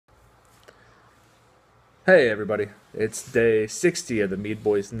Hey everybody, it's day 60 of the Meade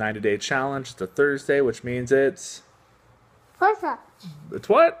Boys 90-day challenge. It's a Thursday, which means Push-ups. it's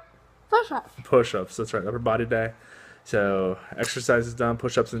what? Push-ups. Push-ups. That's right, upper body day. So exercise is done,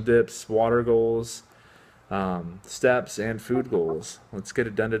 push-ups and dips, water goals, steps, and food goals. Let's get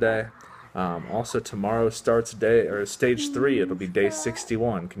it done today. Also, tomorrow starts day or stage 3. It'll be day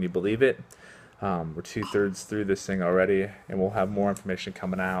 61. Can you believe it? We're two-thirds through this thing already, and we'll have more information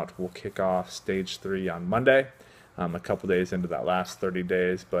coming out. We'll kick off stage 3 on Monday, a couple days into that last 30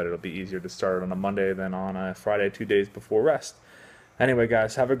 days, but it'll be easier to start on a Monday than on a Friday, 2 days before rest. Anyway,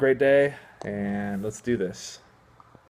 guys, have a great day, and let's do this.